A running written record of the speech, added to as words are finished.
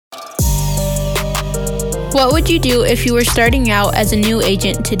What would you do if you were starting out as a new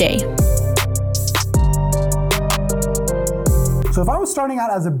agent today? So if I was starting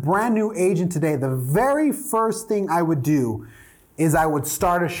out as a brand new agent today, the very first thing I would do is I would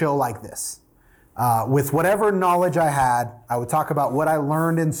start a show like this. With whatever knowledge I had, I would talk about what I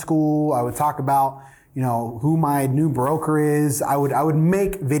learned in school. I would talk about, who my new broker is. I would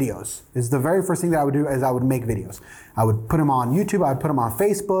make videos. Is the very first thing that I would do is I would make videos. I would put them on YouTube. I would put them on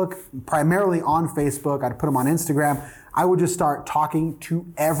Facebook, primarily on Facebook. I'd put them on Instagram. I would just start talking to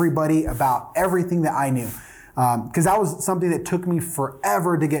everybody about everything that I knew. Because that was something that took me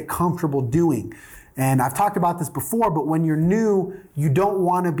forever to get comfortable doing. And I've talked about this before, but when you're new, you don't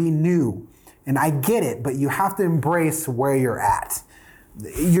want to be new. And I get it, but you have to embrace where you're at.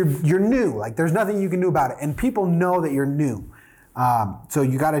 You're new, like there's nothing you can do about it. And people know that you're new. So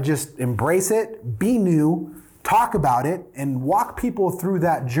you got to just embrace it, be new, talk about it, and walk people through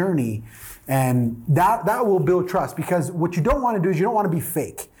that journey. And that will build trust, because what you don't want to do is you don't want to be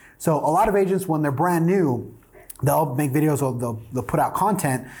fake. So a lot of agents, when they're brand new, they'll make videos or they'll put out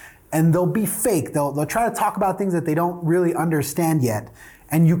content and they'll be fake. They'll try to talk about things that they don't really understand yet,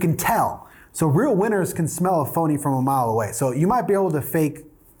 and you can tell. So real winners can smell a phony from a mile away. So you might be able to fake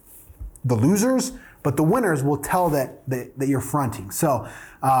the losers, but the winners will tell that you're fronting. So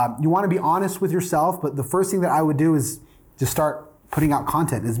you want to be honest with yourself, but the first thing that I would do is just start putting out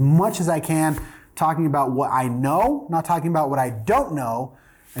content as much as I can, talking about what I know, not talking about what I don't know,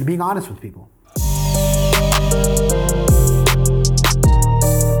 and being honest with people.